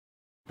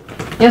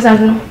Yes,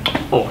 Anthony.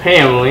 Oh, hey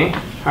Emily.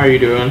 How are you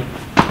doing?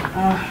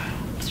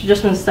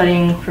 Just been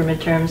studying for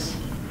midterms.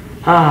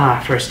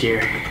 Ah, first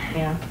year.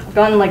 Yeah, I've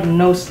gotten like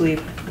no sleep.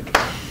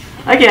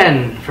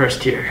 Again,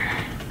 first year.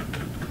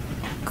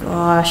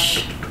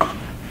 Gosh,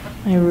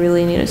 I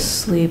really need to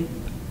sleep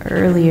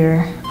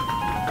earlier.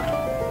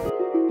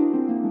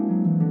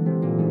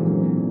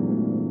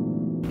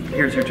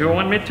 Here's your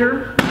 201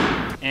 midterm,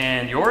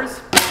 and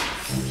yours.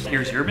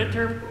 Here's your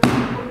midterm,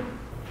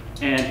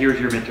 and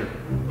here's your midterm.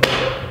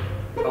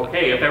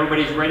 Okay, if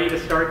everybody's ready to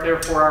start their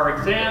 4-hour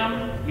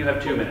exam, you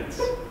have 2 minutes.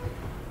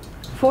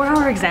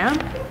 4-hour exam?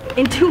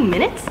 In 2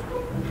 minutes?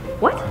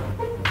 What?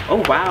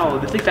 Oh wow,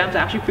 this exam's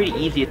actually pretty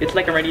easy. It's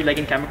like already like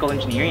in chemical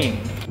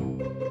engineering.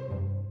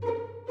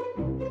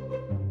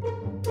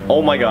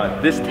 Oh my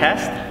god, this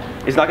test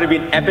is not gonna be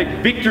an epic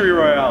victory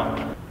royale.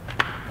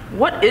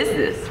 What is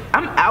this?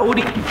 I'm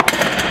outie.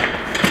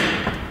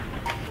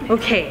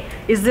 Okay,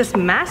 is this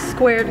mass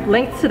squared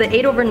length to the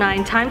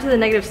 8/9 times to the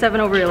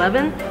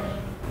 -7/11?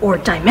 Or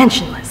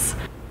dimensionless?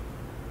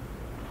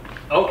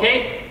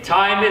 Okay,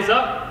 time is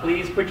up.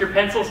 Please put your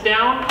pencils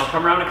down. I'll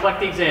come around and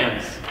collect the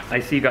exams. I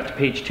see you got to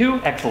page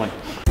 2. Excellent.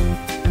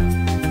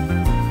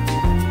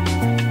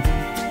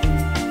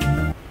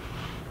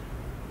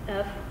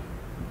 F.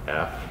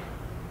 F.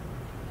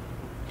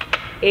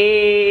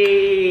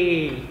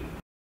 Hey.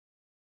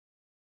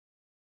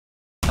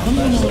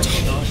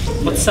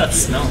 What's that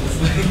smell?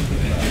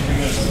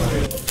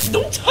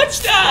 Don't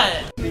touch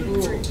that!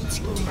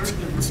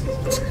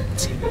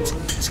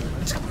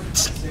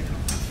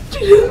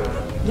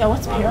 Yeah,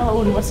 what's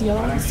parallel and what's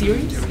yellow in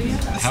series?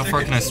 How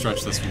far can I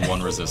stretch this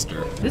one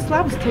resistor? This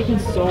lab is taking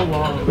so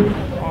long.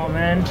 Oh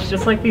man, it's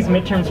just like these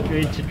midterms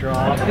period to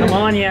draw. Come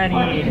on,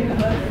 Yanni.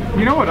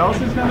 You know what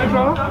else is gonna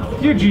draw?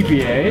 Your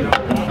GPA.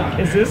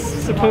 Is this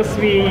supposed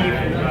to be,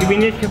 do we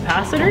need a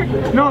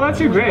capacitor? No, that's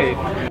your grade.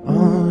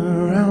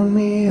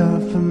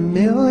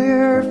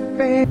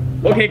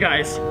 Okay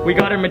guys, we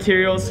got our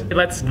materials.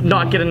 Let's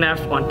not get an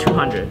F on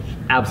 200.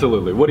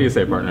 Absolutely. What do you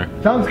say, partner?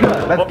 Sounds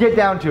good. Let's get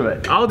down to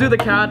it. I'll do the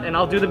CAD and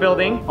I'll do the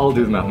building. I'll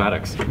do the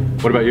mathematics.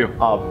 What about you?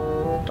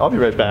 I'll be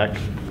right back.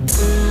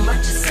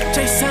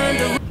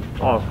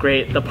 Oh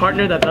great, the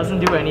partner that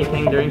doesn't do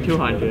anything during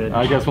 200.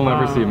 I guess we'll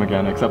never see him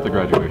again, except the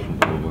graduation,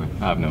 probably.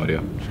 I have no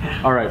idea.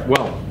 All right,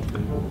 well.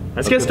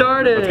 Let's get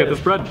started. Let's get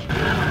this bread.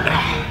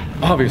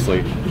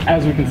 Obviously,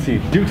 as we can see,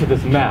 due to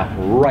this math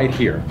right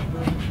here,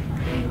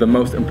 the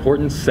most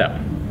important step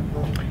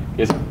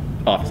is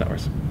office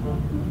hours.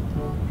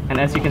 And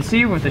as you can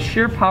see, with the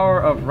sheer power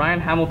of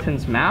Ryan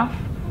Hamilton's math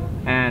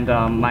and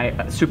my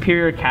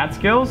superior CAD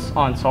skills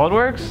on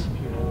SolidWorks,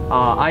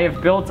 I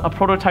have built a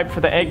prototype for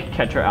the egg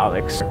catcher,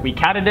 Alex. We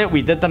CAD'd it,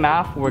 we did the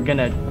math, we're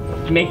gonna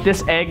make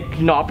this egg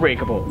not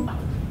breakable.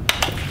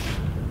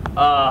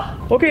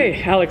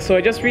 Okay, Alex, so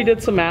I just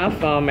redid some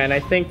math, and I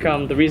think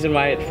the reason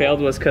why it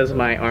failed was because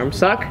my arms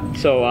suck.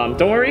 So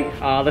don't worry,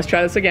 let's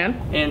try this again.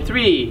 In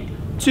 3,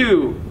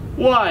 2,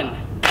 1.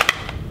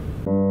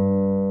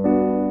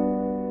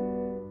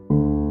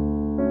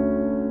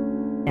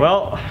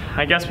 Well,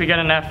 I guess we get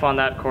an F on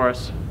that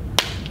course.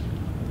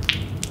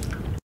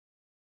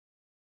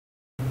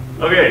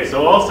 Okay,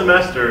 so all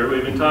semester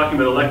we've been talking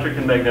about electric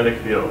and magnetic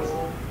fields.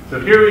 So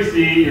here we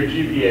see your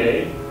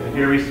GPA, and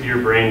here we see your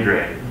brain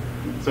drain.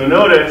 So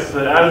notice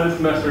that as the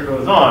semester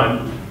goes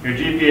on, your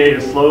GPA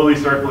is slowly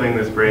circling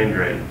this brain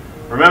drain.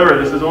 Remember,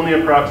 this is only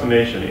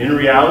approximation. In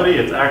reality,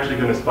 it's actually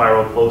going to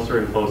spiral closer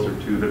and closer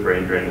to the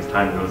brain drain as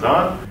time goes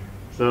on.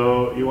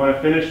 So you want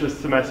to finish this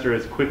semester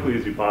as quickly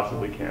as you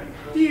possibly can.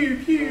 Pew,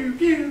 pew,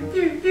 pew,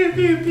 pew, pew,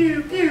 pew,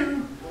 pew,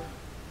 pew.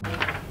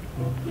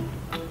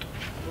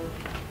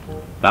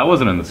 That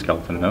wasn't in the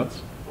skeleton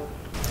notes.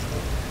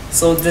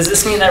 So does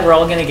this mean that we're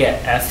all gonna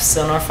get Fs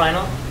on our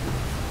final?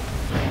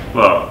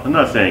 Well, I'm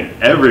not saying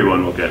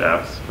everyone will get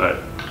Fs,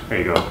 but there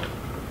you go.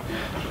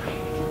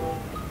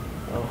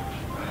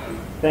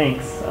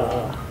 Thanks.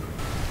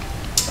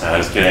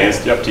 Just kidding.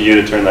 It's up to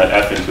you to turn that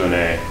F into an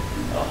A.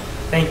 Oh,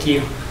 thank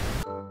you.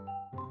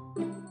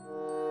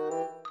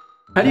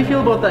 How do you feel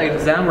about that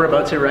exam we're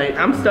about to write?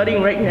 I'm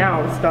studying right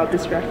now. Stop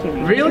distracting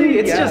me. Really?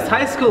 It's just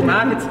high school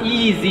math. It's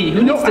easy.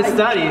 Who needs to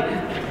study?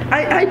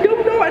 I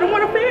don't know. I don't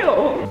want to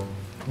fail.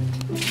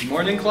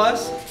 Morning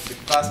class. The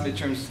class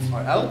midterms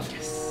are out.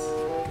 Yes.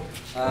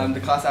 The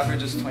class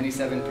average is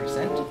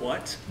 27%.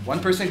 What?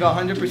 One person got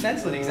 100%,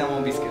 so the exam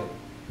won't be skilled.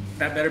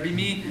 That better be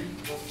me.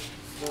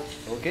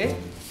 Okay.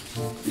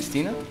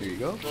 Christina, here you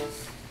go.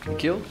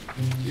 Nikhil,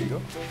 here you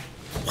go.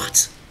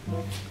 What?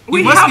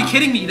 You must be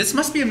kidding me. This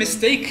must be a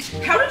mistake.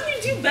 How did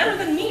you do better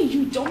than me?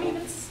 You don't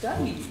even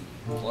study.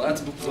 Well,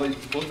 that's what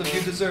both of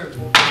you deserve.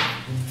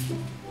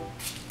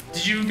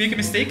 Did you make a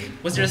mistake?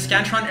 Was there a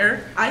Scantron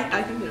error?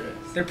 I think there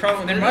is. There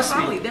must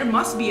be. There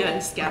must be a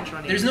Scantron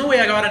error. There's no way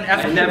I got an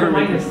F. I never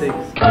make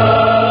mistakes.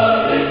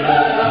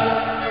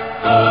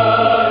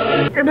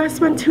 And I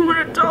spent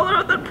 $200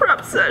 on the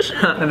prep session.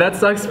 And that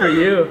sucks for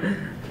you.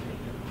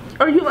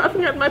 Are you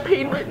laughing at my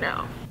pain right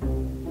now?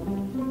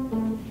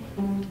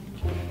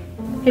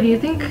 Hey, do you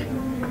think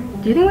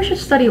we should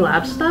study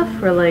lab stuff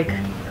or like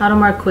how to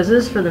mark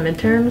quizzes for the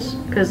midterms?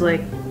 Because,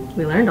 like,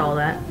 we learned all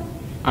that.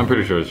 I'm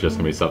pretty sure it's just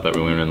gonna be stuff that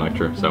we learn in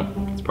lecture, so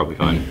it's probably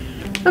fine.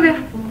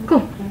 Okay,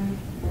 cool.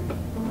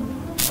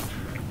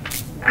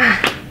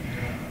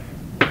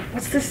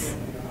 What's this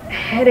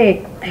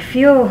headache? I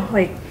feel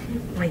like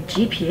my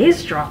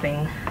GPA's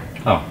dropping.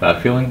 Oh,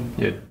 that feeling?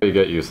 You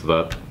get used to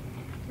that.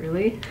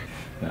 Really?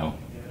 No,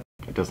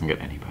 it doesn't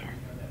get any better.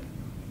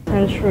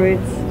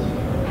 Centroids,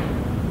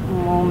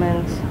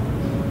 moment,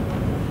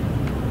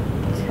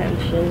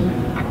 tension.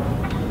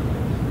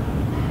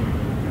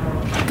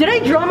 Did I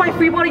draw my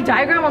free body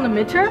diagram on the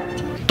midterm?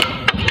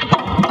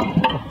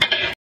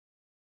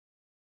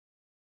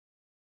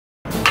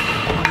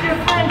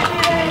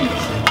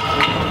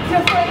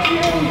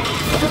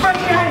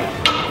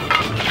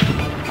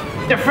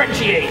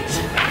 Differentiate!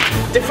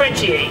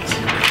 Differentiate!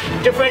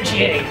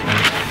 Differentiate!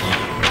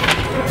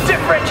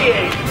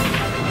 Differentiate!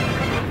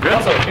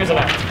 Also, here's a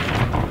map.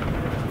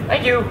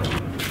 Thank you!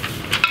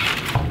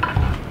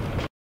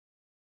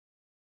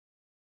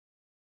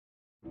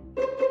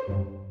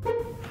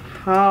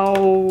 How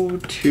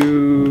to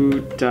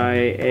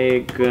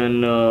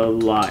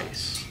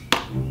diagonalize.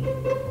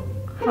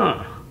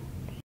 Huh.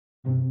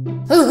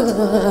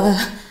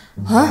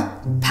 Huh?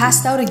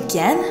 Passed out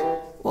again?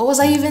 What was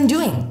I even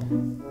doing?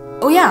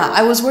 Oh yeah,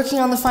 I was working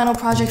on the final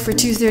project for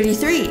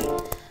 233.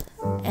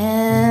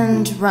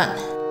 And run.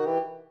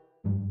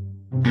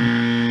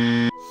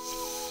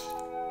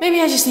 Maybe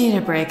I just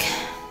needed a break.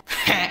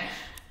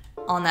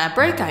 On that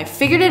break, I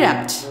figured it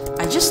out.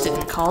 I just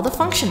didn't call the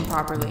function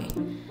properly.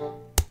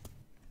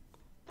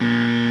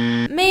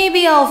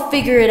 Maybe I'll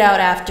figure it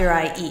out after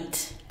I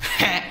eat.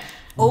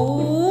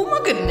 Oh my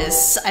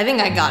goodness, I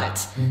think I got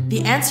it.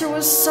 The answer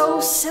was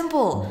so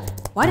simple.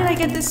 Why did I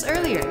get this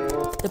earlier?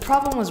 The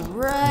problem was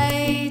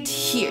right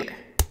here.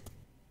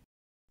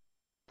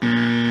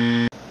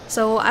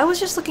 So I was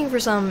just looking for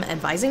some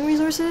advising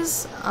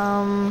resources.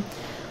 I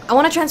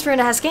want to transfer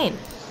into Haskane.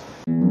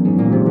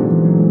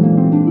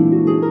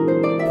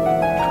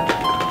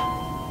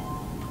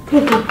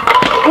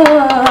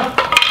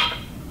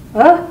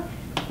 Huh?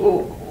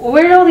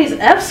 Where did all these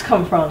F's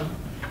come from?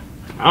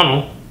 I don't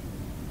know.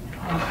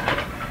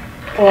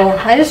 Well,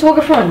 I just woke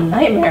up from a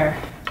nightmare.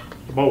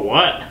 About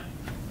what?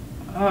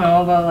 I don't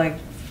know, about like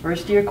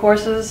first year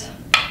courses.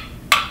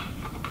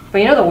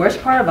 But you know the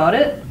worst part about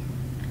it?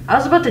 I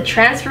was about to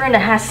transfer into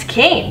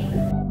Haskane.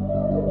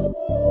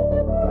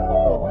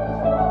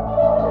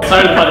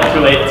 Sorry to put it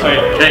too late. Sorry.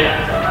 Okay.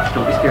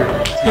 Don't be scared.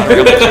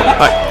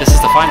 Alright, this is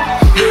the final.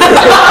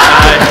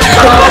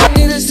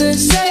 Needless to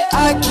say,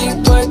 I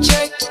keep